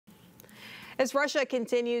As Russia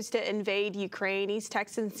continues to invade Ukraine, East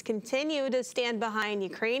Texans continue to stand behind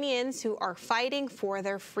Ukrainians who are fighting for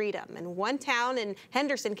their freedom. And one town in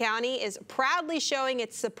Henderson County is proudly showing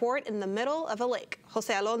its support in the middle of a lake.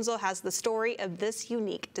 Jose Alonso has the story of this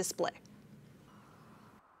unique display.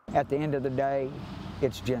 At the end of the day,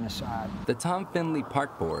 it's genocide. The Tom Finley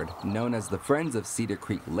Park Board, known as the Friends of Cedar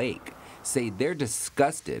Creek Lake, say they're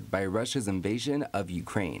disgusted by Russia's invasion of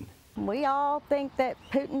Ukraine. We all think that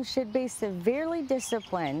Putin should be severely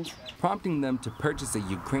disciplined, prompting them to purchase a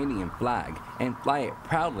Ukrainian flag and fly it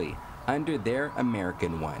proudly under their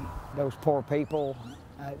American one. Those poor people,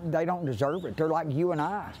 they don't deserve it. They're like you and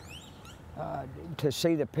I. To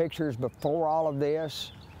see the pictures before all of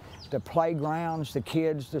this, the playgrounds, the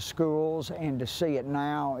kids, the schools, and to see it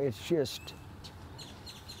now, it's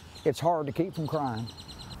hard to keep from crying.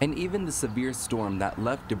 And even the severe storm that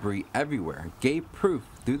left debris everywhere gave proof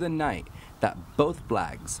through the night that both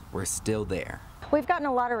flags were still there. We've gotten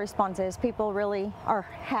a lot of responses. People really are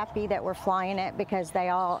happy that we're flying it because they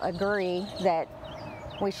all agree that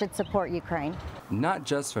we should support Ukraine. Not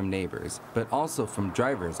just from neighbors, but also from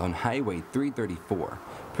drivers on Highway 334,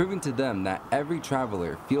 proving to them that every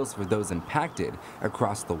traveler feels for those impacted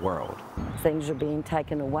across the world. Things are being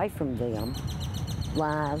taken away from them,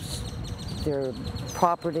 lives, their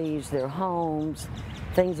properties, their homes,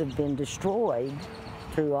 things have been destroyed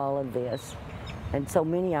through all of this. And so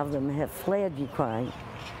many of them have fled Ukraine,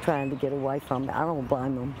 trying to get away from it. I don't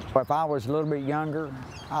blame them. If I was a little bit younger,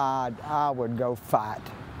 I would go fight.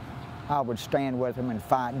 I would stand with them and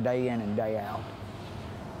fight day in and day out.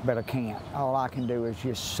 But I can't. All I can do is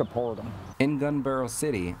just support them. In Gunbarrel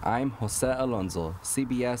City, I'm Jose Alonso,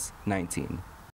 CBS 19.